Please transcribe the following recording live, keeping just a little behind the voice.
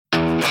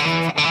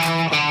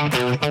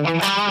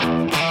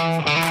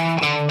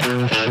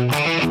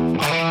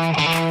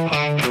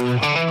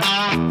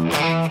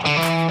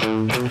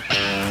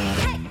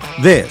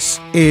This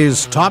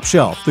is Top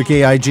Shelf, the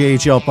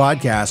KIJHL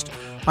podcast.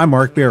 I'm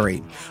Mark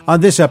Berry.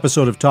 On this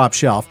episode of Top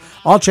Shelf,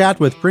 I'll chat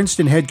with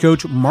Princeton head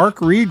coach Mark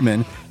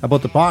Readman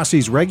about the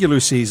Posse's regular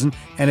season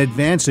and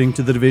advancing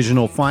to the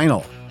divisional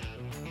final.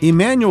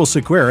 Emanuel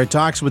Sequeira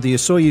talks with the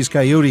Osoyoos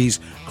Coyotes'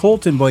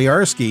 Coletyn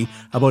Boyarski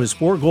about his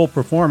 4-goal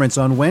performance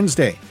on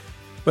Wednesday.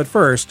 But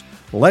first,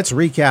 let's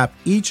recap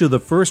each of the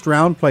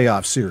first-round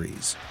playoff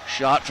series.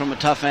 Shot from a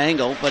tough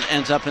angle, but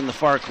ends up in the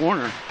far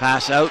corner.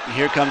 Pass out, and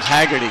here comes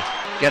Haggerty.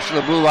 Gets to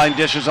the blue line,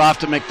 dishes off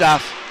to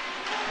McDuff.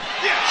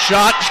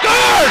 Shot,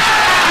 scores!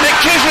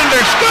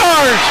 McKissinger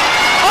scores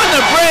on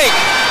the break.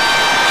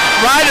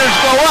 Riders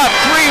go up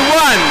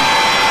 3-1.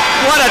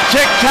 What a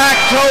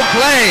tic-tac-toe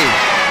play.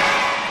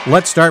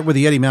 Let's start with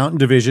the Eddie Mountain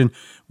Division,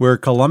 where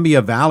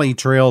Columbia Valley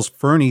trails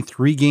Fernie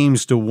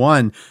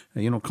 3-1.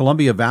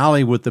 Columbia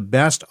Valley with the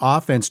best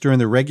offense during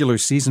the regular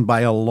season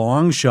by a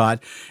long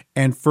shot,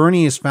 and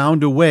Fernie has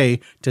found a way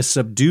to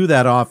subdue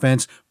that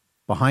offense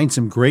behind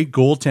some great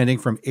goaltending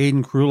from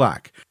Aiden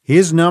Krulak.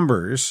 His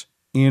numbers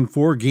in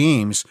 4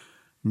 games,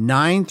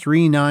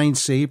 .939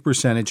 save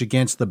percentage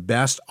against the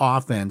best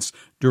offense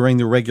during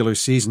the regular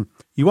season.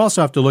 You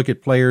also have to look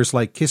at players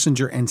like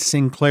Kissinger and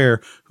Sinclair,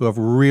 who have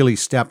really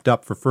stepped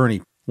up for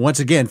Fernie. Once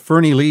again,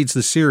 Fernie leads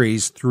the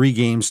series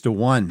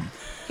 3-1.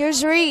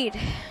 Here's Reed.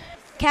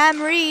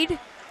 Cam Reed,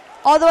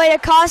 all the way to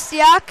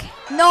Kostiak.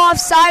 No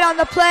offside on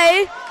the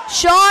play.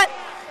 Shot,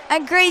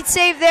 and great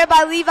save there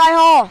by Levi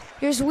Hall.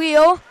 Here's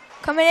Wheel.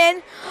 Coming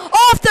in,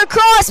 off the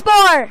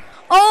crossbar.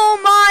 Oh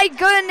my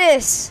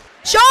goodness.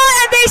 Shot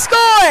and they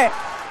score.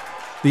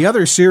 The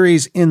other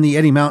series in the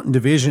Eddie Mountain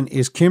Division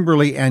is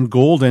Kimberly and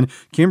Golden.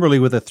 Kimberly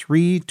with a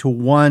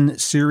 3-1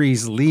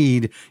 series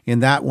lead in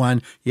that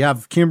one. You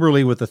have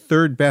Kimberly with the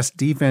 3rd best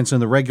defense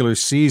in the regular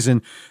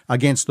season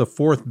against the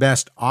 4th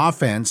best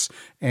offense.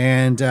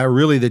 And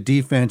really the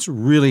defense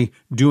really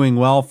doing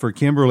well for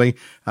Kimberly.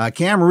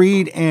 Cam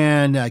Reed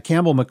and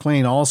Campbell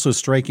McLean also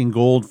striking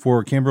gold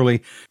for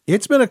Kimberly.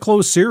 It's been a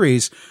close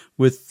series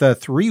with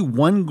 3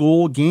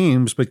 1-goal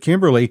games, but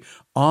Kimberly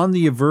on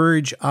the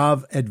verge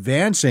of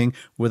advancing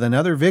with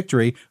another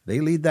victory. They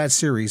lead that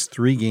series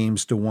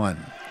 3-1.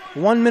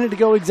 1 minute to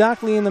go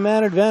exactly in the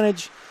man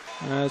advantage.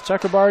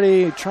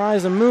 Chakrabarty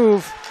tries a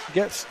move,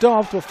 gets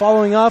stopped, but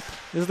following up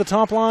is the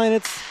top line.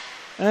 It's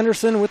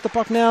Anderson with the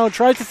puck now,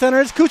 tries to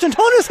center, it's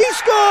Koutsantonis, he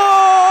scores!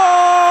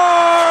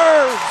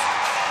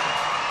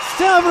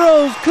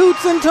 Stavros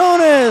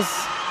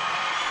Koutsantonis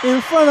in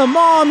front of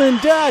mom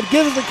and dad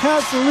gives the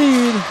Cats the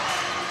lead.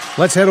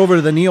 Let's head over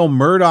to the Neil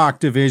Murdoch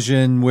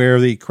Division, where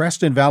the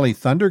Creston Valley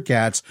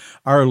Thundercats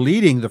are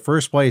leading the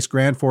first-place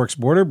Grand Forks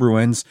Border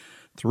Bruins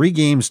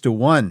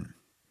 3-1.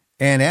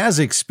 And as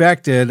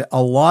expected,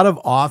 a lot of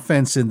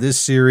offense in this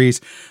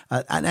series,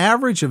 an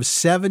average of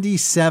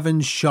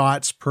 77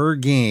 shots per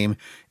game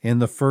in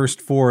the first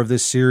 4 of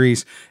this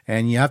series.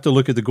 And you have to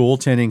look at the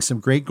goaltending,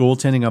 some great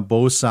goaltending on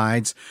both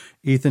sides.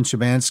 Ethan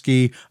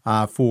Shabansky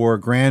for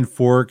Grand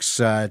Forks,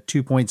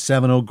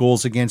 2.70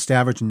 goals against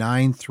average,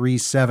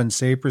 .937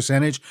 save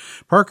percentage.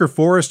 Parker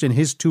Forrest in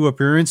his 2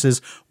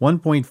 appearances,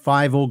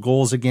 1.50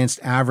 goals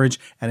against average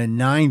and a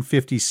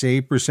 .950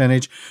 save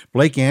percentage.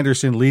 Blake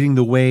Anderson leading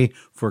the way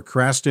for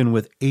Creston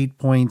with 8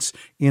 points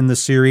in the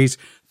series.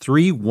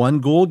 3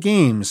 1-goal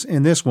games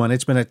in this one.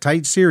 It's been a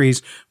tight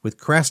series with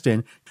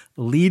Creston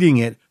leading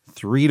it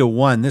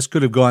 3-1. This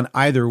could have gone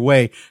either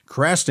way.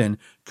 Creston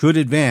could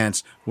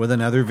advance with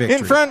another victory.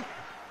 In front,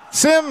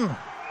 Sim.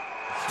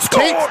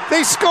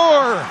 They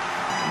score.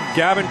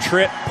 Gavin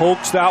Tritt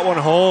pokes that one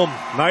home.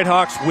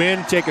 Nighthawks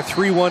win, take a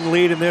 3-1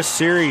 lead in this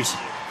series.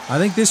 I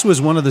think this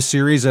was one of the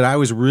series that I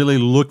was really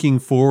looking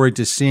forward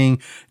to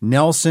seeing.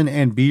 Nelson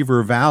and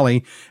Beaver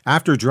Valley.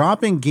 After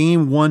dropping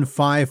game 1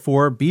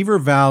 5-4, Beaver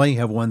Valley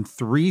have won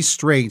 3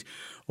 straight.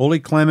 Ole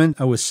Clement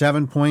with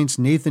 7 points.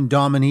 Nathan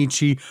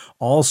Dominici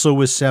also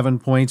with 7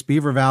 points.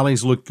 Beaver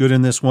Valley's looked good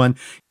in this one.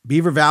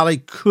 Beaver Valley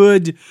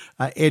could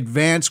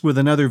advance with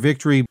another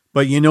victory,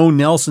 but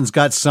Nelson's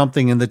got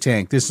something in the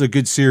tank. This is a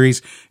good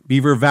series.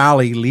 Beaver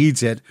Valley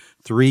leads it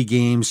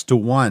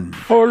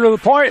 3-1. Over to the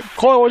point.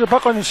 Coyle with the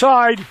puck on the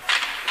side.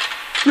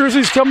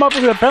 Grizzlies come up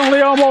with a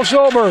penalty almost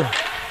over.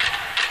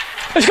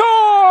 They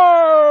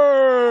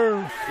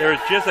score! There's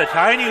just a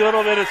tiny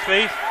little bit of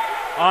space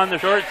on the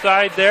short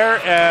side there,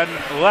 and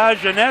La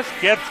Jeunesse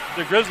gets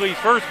the Grizzlies'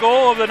 first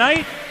goal of the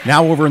night.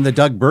 Now over in the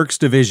Doug Burks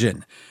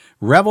division,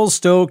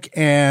 Revelstoke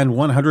and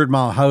 100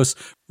 Mile House,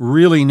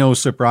 really no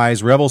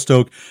surprise.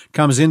 Revelstoke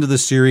comes into the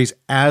series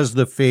as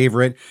the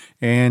favorite,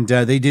 and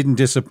they didn't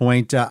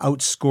disappoint,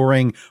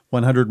 outscoring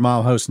 100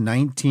 Mile House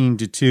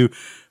 19-2.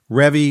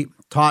 Revy,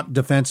 top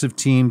defensive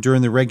team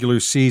during the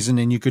regular season,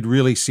 and you could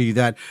really see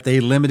that.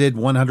 They limited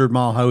 100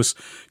 Mile House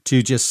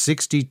to just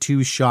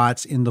 62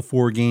 shots in the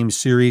 4-game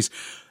series.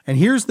 And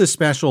here's the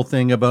special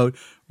thing about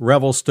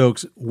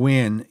Revelstoke's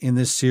win in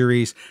this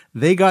series.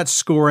 They got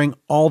scoring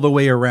all the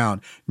way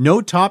around.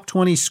 No top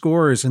 20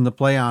 scorers in the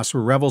playoffs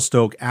for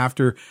Revelstoke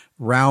after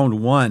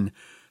round one.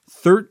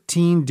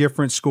 13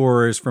 different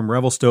scorers from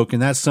Revelstoke,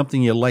 and that's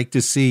something you like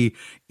to see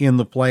in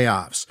the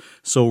playoffs.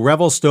 So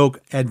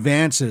Revelstoke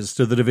advances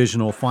to the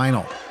divisional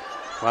final.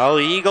 Well,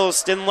 the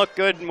Eagles didn't look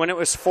good when it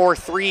was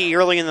 4-3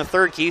 early in the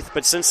third, Keith,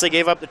 but since they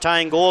gave up the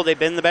tying goal, they've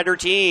been the better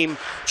team.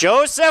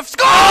 Joseph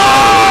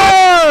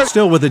scores!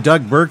 Still with the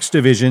Doug Burke's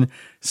division,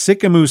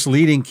 Sicamous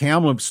leading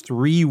Kamloops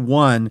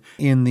 3-1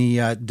 in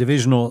the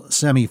divisional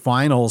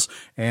semifinals.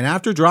 And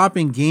after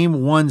dropping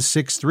game 1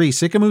 6-3,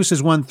 Sicamous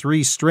has won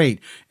 3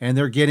 straight, and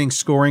they're getting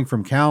scoring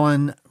from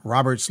Callan,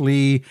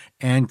 Roberts-Lee,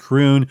 and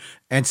Kroon.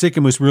 And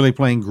Sicamous really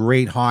playing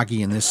great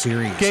hockey in this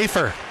series.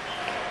 Gaffer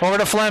over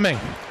to Fleming.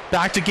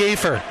 Back to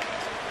Gaffer.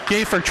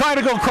 Gaffer trying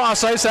to go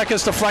cross ice. That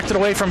gets deflected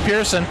away from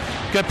Pearson.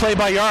 Good play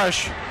by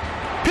Yarsh.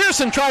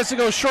 Pearson tries to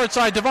go short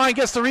side. Devine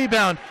gets the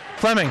rebound.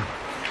 Fleming.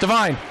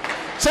 Devine.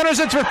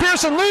 Centers into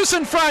Pearson. Loose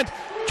in front.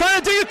 Trying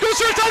to dig it. Goes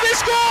short side. They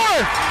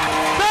score!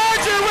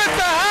 Badger with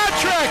the hat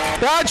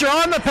trick. Badger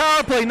on the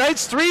power play.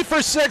 Knights 3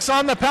 for 6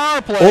 on the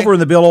power play. Over in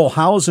the Bill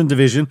Olhausen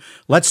division,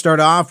 let's start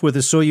off with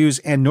the Osoyoos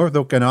and North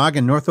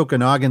Okanagan. North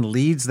Okanagan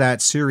leads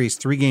that series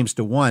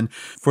 3-1.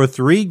 For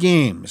 3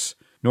 games,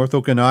 North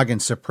Okanagan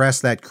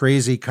suppressed that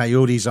crazy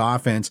Coyotes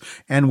offense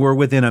and were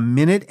within a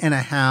minute and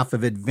a half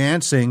of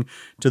advancing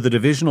to the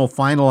divisional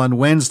final on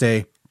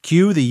Wednesday.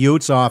 Cue the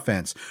Yotes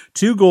offense.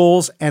 2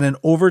 goals and an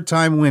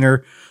overtime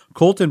winner.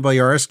 Coletyn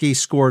Boyarski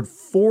scored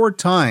 4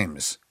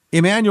 times.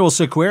 Emanuel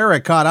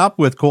Sequeira caught up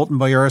with Coletyn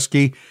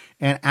Boyarski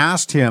and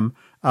asked him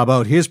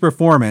about his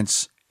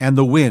performance and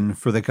the win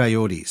for the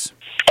Coyotes.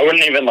 I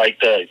wouldn't even like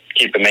to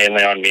keep it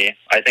mainly on me.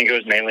 I think it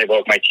was mainly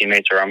about my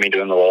teammates around me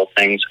doing the little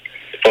things,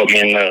 put me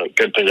in the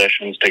good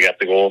positions to get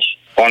the goals.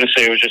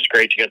 Honestly, it was just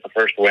great to get the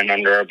first win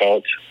under our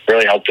belt.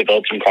 Really helped to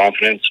build some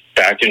confidence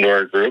back into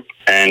our group.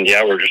 And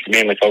yeah, we're just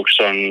mainly focused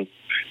on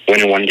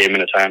winning 1 game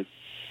at a time.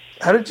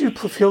 How did you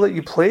feel that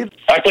you played?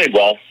 I played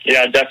well.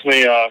 Yeah,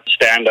 definitely a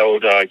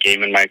standout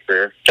game in my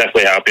career.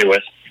 Definitely happy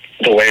with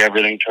the way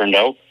everything turned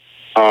out.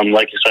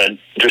 Like you said,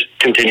 just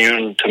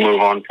continuing to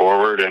move on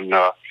forward and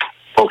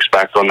focus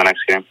back on the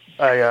next game.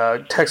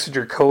 I texted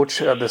your coach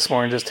this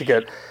morning just to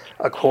get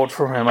a quote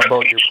from him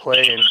about your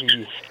play,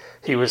 and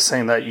he was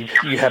saying that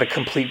you had a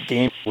complete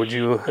game. Would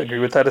you agree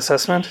with that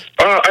assessment?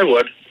 I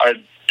would. I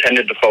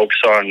tended to focus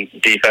on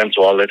defense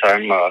all the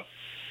time.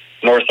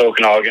 North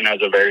Okanagan has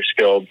a very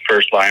skilled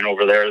first line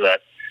over there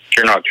that if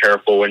you're not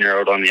careful when you're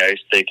out on the ice,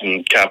 they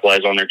can capitalize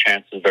on their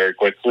chances very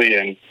quickly.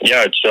 And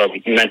yeah, it's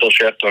a mental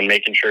shift on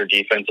making sure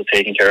defense is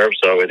taken care of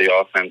so the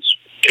offense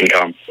can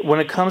come. When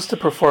it comes to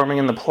performing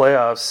in the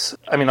playoffs,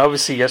 I mean,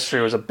 obviously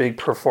yesterday was a big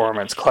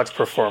performance, clutch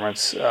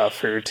performance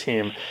for your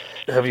team.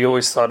 Have you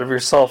always thought of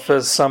yourself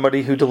as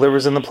somebody who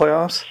delivers in the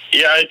playoffs?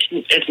 Yeah,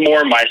 it's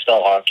more my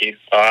style hockey.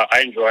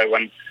 I enjoy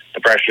when the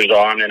pressure's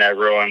on and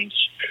everyone's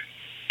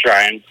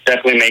trying.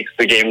 Definitely makes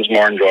the games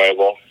more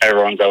enjoyable.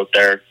 Everyone's out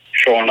there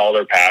showing all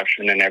their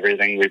passion and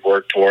everything we've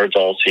worked towards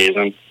all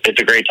season.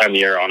 It's a great time of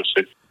year,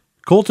 honestly.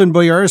 Coletyn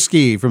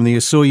Boyarski from the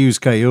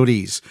Osoyoos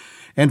Coyotes.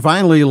 And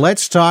finally,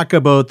 let's talk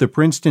about the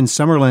Princeton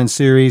Summerland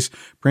Series.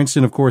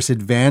 Princeton, of course,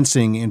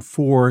 advancing in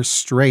 4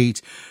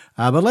 straight.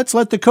 But let's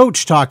let the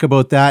coach talk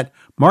about that.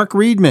 Mark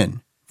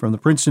Readman from the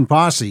Princeton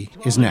Posse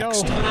is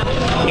next.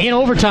 In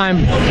overtime,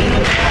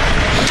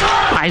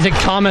 Isaac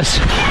Thomas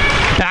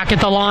back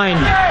at the line.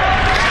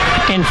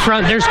 In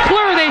front, there's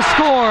Fleur, they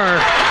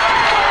score.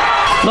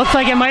 Looks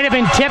like it might have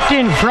been tipped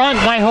in front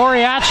by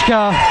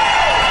Horiachka.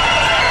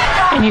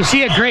 And you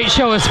see a great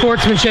show of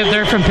sportsmanship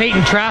there from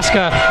Peyton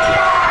Traska.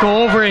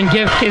 Go over and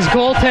give his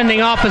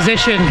goaltending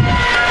opposition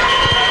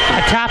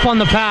a tap on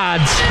the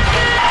pads.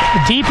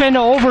 Deep into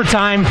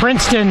overtime,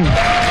 Princeton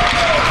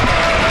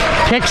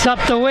picks up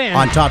the win.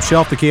 On Top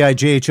Shelf, the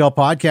KIJHL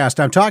podcast,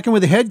 I'm talking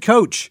with the head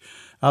coach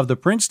of the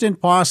Princeton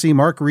Posse,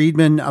 Mark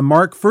Readman.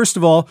 Mark, first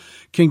of all,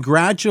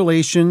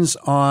 congratulations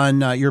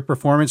on your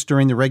performance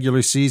during the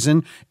regular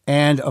season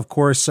and, of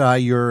course,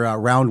 your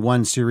round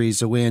 1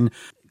 series win.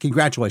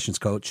 Congratulations,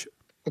 Coach.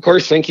 Of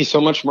course. Thank you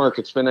so much, Mark.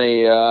 It's been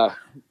a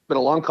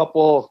long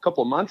couple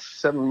of months,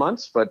 7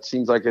 months, but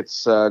seems like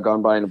it's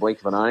gone by in a blink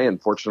of an eye. And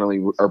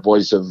fortunately, our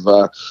boys have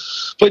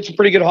played some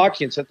pretty good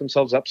hockey and set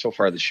themselves up so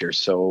far this year.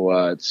 So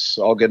it's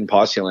all good in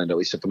Posse land, at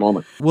least at the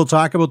moment. We'll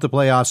talk about the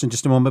playoffs in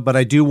just a moment, but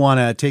I do want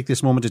to take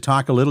this moment to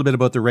talk a little bit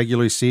about the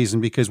regular season,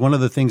 because one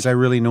of the things I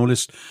really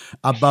noticed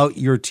about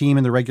your team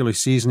in the regular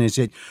season is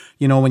that,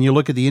 you know, when you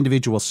look at the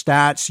individual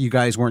stats, you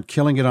guys weren't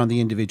killing it on the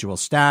individual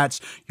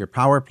stats. Your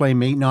power play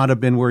may not have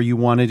been where you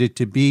wanted it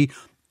to be.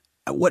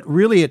 What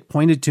really it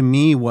pointed to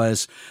me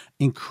was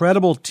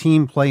incredible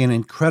team play and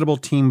incredible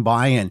team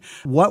buy-in.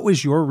 What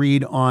was your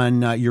read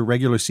on your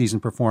regular season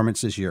performance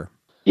this year?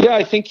 Yeah,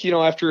 I think, you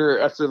know, after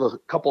the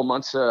couple of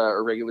months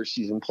of regular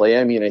season play,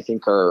 I mean, I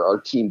think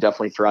our team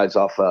definitely thrives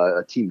off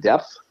a team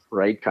depth,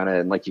 right? Kind of,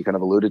 and like you kind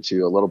of alluded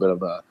to, a little bit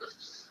of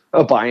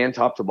a buy-in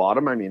top to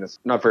bottom. I mean, it's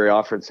not very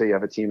often, say, you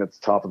have a team at the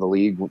top of the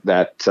league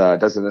that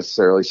doesn't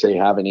necessarily say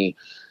have any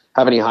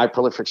have any high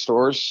prolific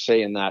stores,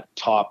 say in that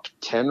top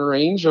 10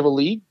 range of a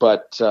league.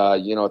 But,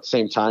 at the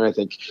same time, I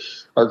think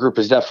our group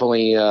is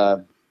definitely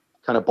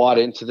kind of bought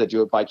into the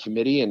do it by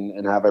committee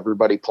and have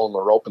everybody pulling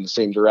the rope in the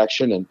same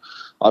direction, and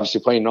obviously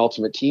playing an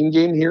ultimate team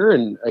game here.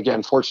 And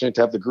again, fortunate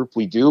to have the group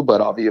we do,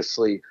 but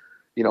obviously,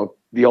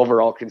 the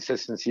overall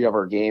consistency of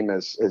our game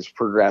has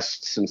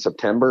progressed since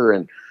September.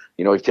 And,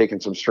 we've taken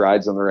some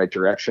strides in the right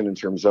direction in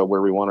terms of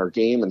where we want our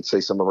game and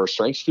say some of our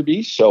strengths to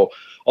be. So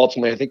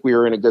ultimately, I think we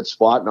were in a good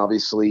spot, and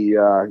obviously,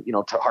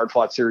 to hard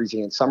fought series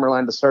against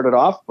Summerland to start it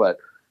off, but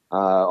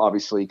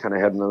obviously kind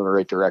of heading in the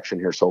right direction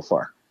here so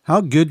far. How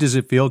good does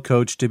it feel,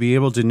 Coach, to be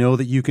able to know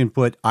that you can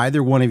put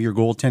either one of your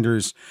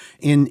goaltenders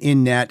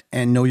in net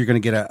and know you're going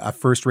to get a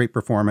first-rate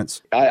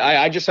performance?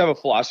 I just have a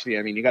philosophy.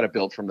 I mean, you got to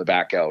build from the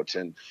back out.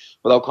 And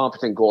without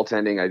competent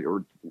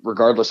goaltending,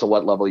 regardless of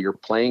what level you're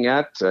playing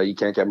at, you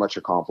can't get much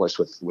accomplished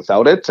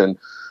without it. And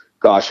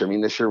gosh, I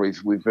mean, this year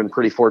we've been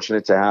pretty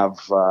fortunate to have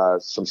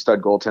some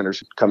stud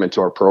goaltenders come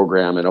into our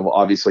program, and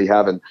obviously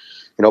having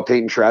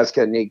Peyton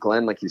Traska and Nate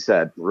Glenn, like you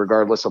said,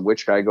 regardless of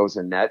which guy goes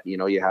in net,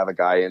 you have a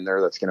guy in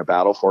there that's going to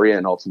battle for you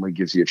and ultimately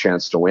gives you a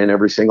chance to win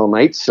every single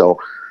night. So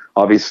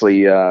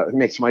obviously it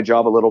makes my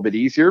job a little bit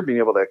easier being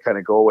able to kind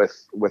of go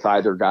with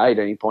either guy at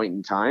any point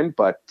in time.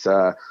 But,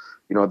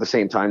 at the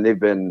same time, they've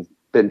been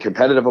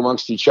competitive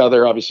amongst each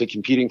other, obviously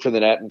competing for the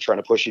net and trying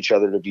to push each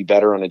other to be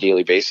better on a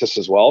daily basis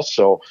as well.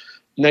 So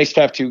nice to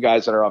have two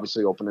guys that are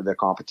obviously open to the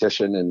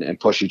competition and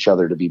push each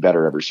other to be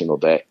better every single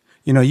day.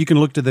 You can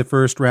look to the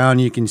first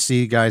round. You can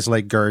see guys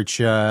like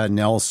Garcha,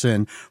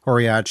 Nelson,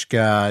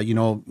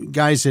 Horiachka,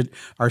 guys that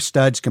are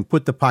studs, can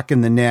put the puck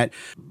in the net.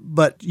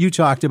 But you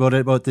talked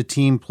about the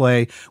team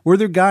play. Were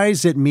there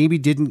guys that maybe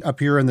didn't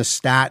appear on the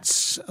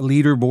stats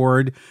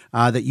leaderboard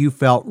that you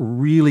felt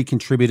really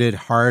contributed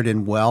hard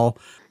and well?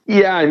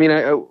 Yeah, I mean,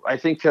 I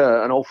think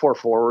an 04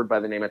 forward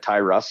by the name of Ty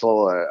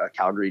Russell, a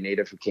Calgary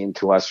native who came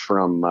to us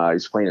from,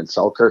 he's playing in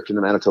Selkirk in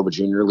the Manitoba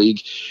Junior League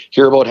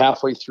here about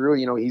halfway through.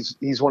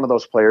 He's one of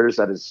those players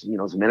that is,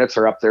 his minutes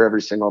are up there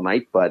every single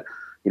night, but,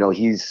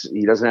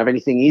 he doesn't have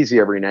anything easy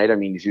every night. I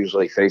mean, he's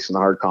usually facing the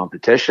hard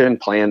competition,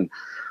 playing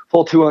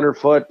full 200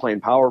 foot,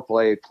 playing power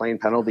play, playing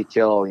penalty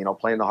kill,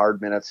 playing the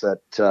hard minutes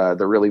that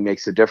really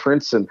makes a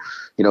difference. And,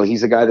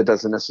 he's a guy that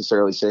doesn't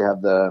necessarily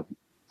have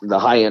the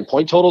high-end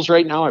point totals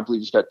right now. I believe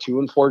he's got 2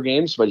 in 4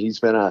 games, but he's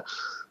been a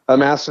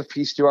massive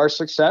piece to our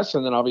success.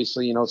 And then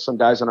obviously, some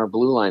guys on our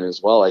blue line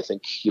as well. I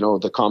think,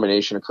 the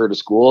combination of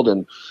Curtis Gould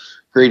and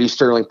Grady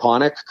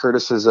Sterling-Ponick.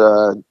 Curtis is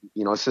a,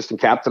 assistant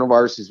captain of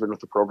ours. He's been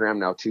with the program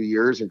now 2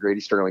 years, and Grady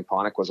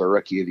Sterling-Ponick was our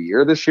Rookie of the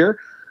Year this year.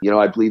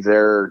 I believe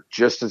they're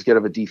just as good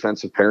of a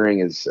defensive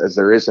pairing as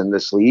there is in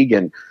this league.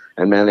 And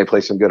man, they play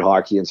some good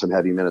hockey and some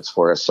heavy minutes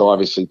for us. So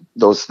obviously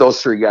those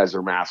 3 guys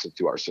are massive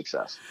to our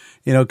success.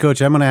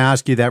 Coach, I'm going to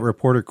ask you that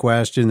reporter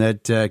question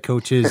that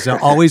coaches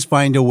always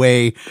find a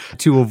way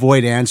to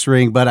avoid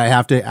answering, but I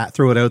have to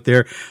throw it out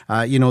there.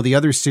 The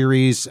other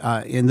series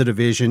in the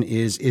division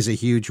is a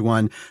huge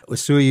one.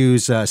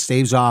 Osoyoos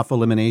staves off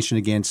elimination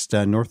against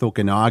North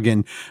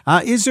Okanagan.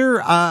 Is there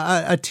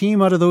a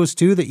team out of those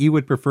two that you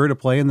would prefer to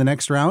play in the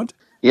next round?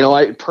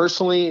 I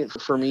personally,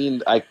 for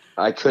me,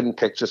 I couldn't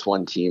pick just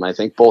one team. I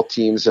think both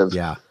teams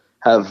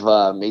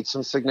have made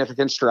some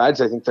significant strides.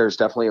 I think there's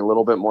definitely a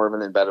little bit more of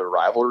an embedded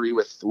rivalry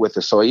with the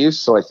Osoyoos.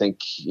 So I think,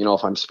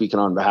 if I'm speaking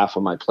on behalf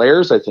of my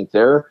players, I think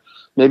they're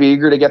maybe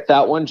eager to get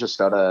that one just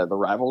out of the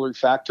rivalry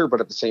factor. But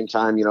at the same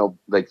time,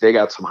 they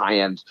got some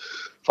high-end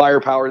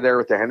firepower there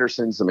with the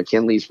Hendersons, the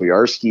McKinleys,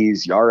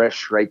 Boyarskis,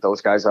 Yarish, right?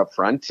 Those guys up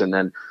front. And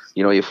then,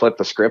 you flip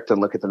the script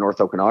and look at the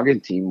North Okanagan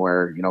team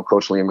where,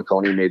 Coach Liam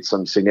McConey made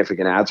some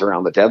significant adds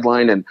around the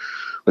deadline and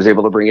was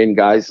able to bring in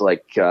guys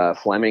like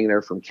Fleming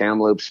there from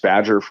Kamloops,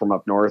 Badger from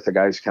up north, a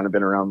guy who's kind of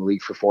been around the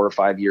league for 4 or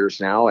 5 years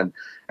now. And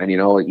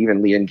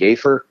even Leon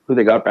Gafer, who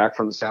they got back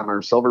from the Salmon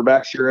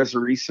Silverbacks here as a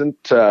recent,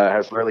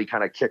 has really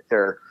kind of kicked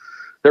their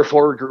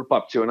forward group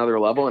up to another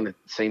level. And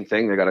same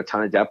thing, they got a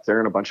ton of depth there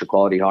and a bunch of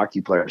quality hockey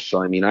players.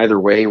 So, I mean, either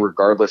way,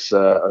 regardless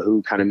of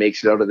who kind of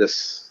makes it out of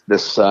this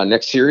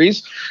next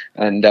series,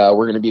 and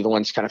we're going to be the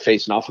ones kind of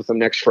facing off with them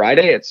next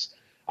Friday.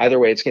 Either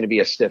way, it's going to be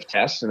a stiff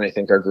test, and I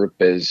think our group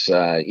is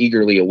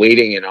eagerly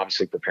awaiting and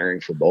obviously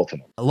preparing for both of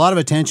them. A lot of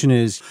attention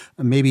is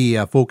maybe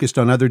focused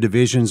on other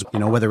divisions,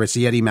 whether it's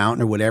the Eddie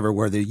Mountain or whatever,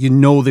 where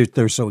that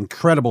there's so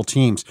incredible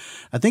teams.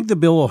 I think the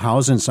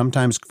Billowhausen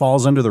sometimes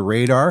falls under the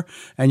radar,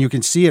 and you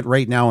can see it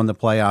right now in the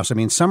playoffs. I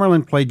mean,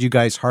 Summerland played you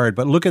guys hard,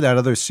 but look at that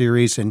other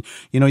series, and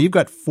you've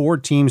got 4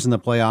 teams in the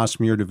playoffs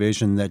from your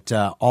division that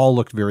all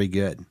looked very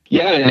good.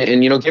 Yeah,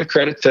 and give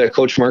credit to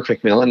Coach Mark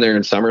McMillan there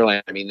in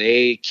Summerland. I mean,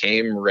 they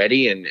came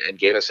ready and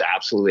gave us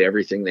absolutely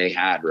everything they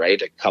had,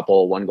 right? A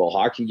couple 1-goal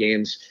hockey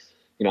games.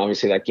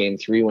 Obviously that game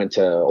 3 went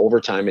to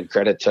overtime, and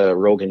credit to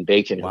Rogan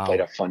Bacon, who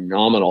played a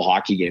phenomenal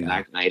hockey game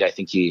that night. I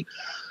think he,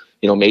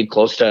 made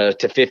close to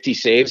 50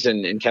 saves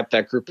and kept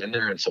that group in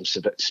there, and some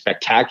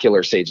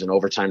spectacular saves in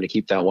overtime to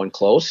keep that one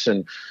close.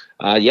 And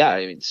Yeah,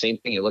 I mean, same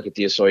thing. You look at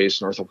the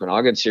Osoyoos North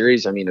Okanagan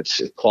series. I mean,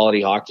 it's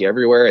quality hockey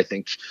everywhere. I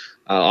think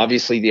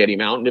obviously the Eddie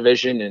Mountain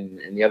division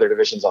and the other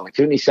divisions on the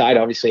Kootenay side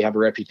obviously have a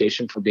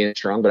reputation for being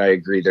strong, but I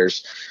agree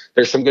there's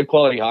some good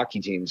quality hockey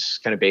teams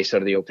kind of based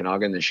out of the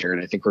Okanagan this year.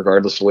 And I think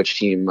regardless of which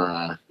team,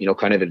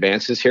 kind of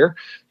advances here,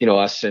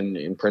 us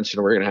in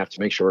Princeton, we're going to have to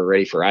make sure we're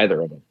ready for either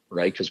of them,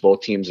 right? Because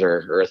both teams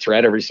are a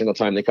threat every single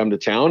time they come to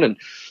town. And,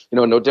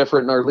 no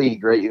different in our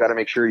league, right? You got to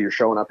make sure you're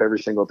showing up every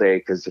single day,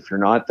 because if you're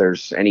not,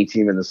 there's any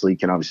team in this league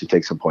can obviously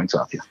take some points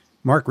off you.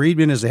 Mark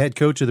Readman is the head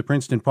coach of the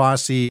Princeton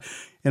Posse.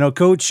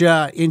 Coach,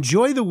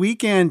 enjoy the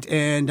weekend,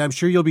 and I'm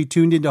sure you'll be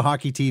tuned into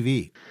Hockey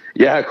TV.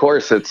 Yeah, of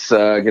course. It's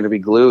going to be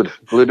glued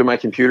to my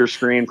computer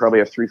screen. Probably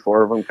have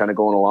 3-4 of them kind of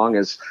going along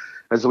as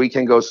the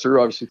weekend goes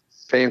through. Obviously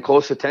paying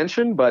close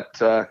attention, but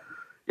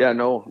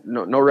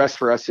no rest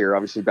for us here.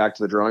 Obviously back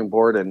to the drawing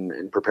board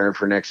and preparing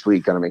for next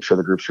week. Got to make sure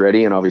the group's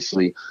ready, and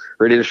obviously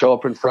ready to show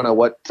up in front of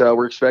what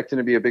we're expecting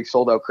to be a big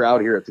sold-out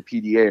crowd here at the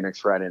PDA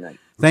next Friday night.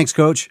 Thanks,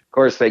 Coach. Of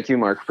course. Thank you,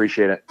 Mark.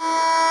 Appreciate it.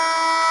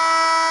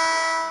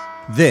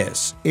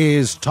 This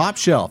is Top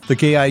Shelf, the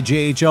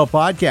KIJHL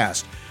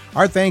podcast.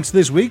 Our thanks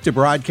this week to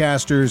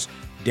broadcasters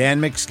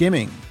Dan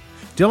McSkimming,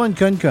 Dylan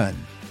Kunkun,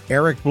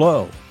 Eric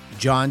Blow,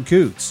 John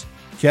Coots,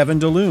 Kevin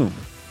DeLume,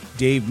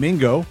 Dave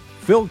Mingo,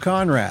 Phil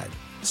Conrad,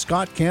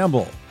 Scott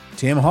Campbell,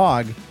 Tim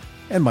Hogg,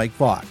 and Mike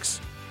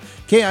Fox.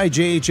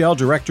 KIJHL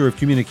Director of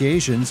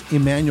Communications,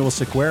 Emanuel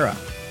Sequeira.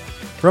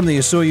 From the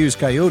Osoyoos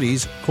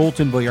Coyotes,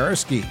 Coletyn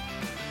Boyarski.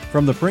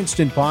 From the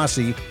Princeton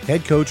Posse,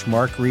 head coach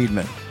Mark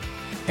Readman.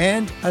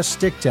 And a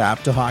stick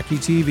tap to Hockey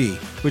TV,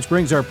 which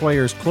brings our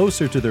players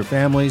closer to their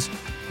families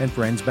and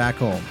friends back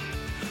home.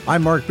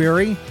 I'm Mark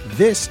Berry.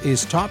 This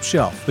is Top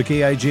Shelf, the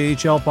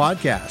KIJHL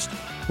podcast.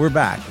 We're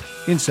back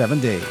in 7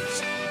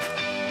 days.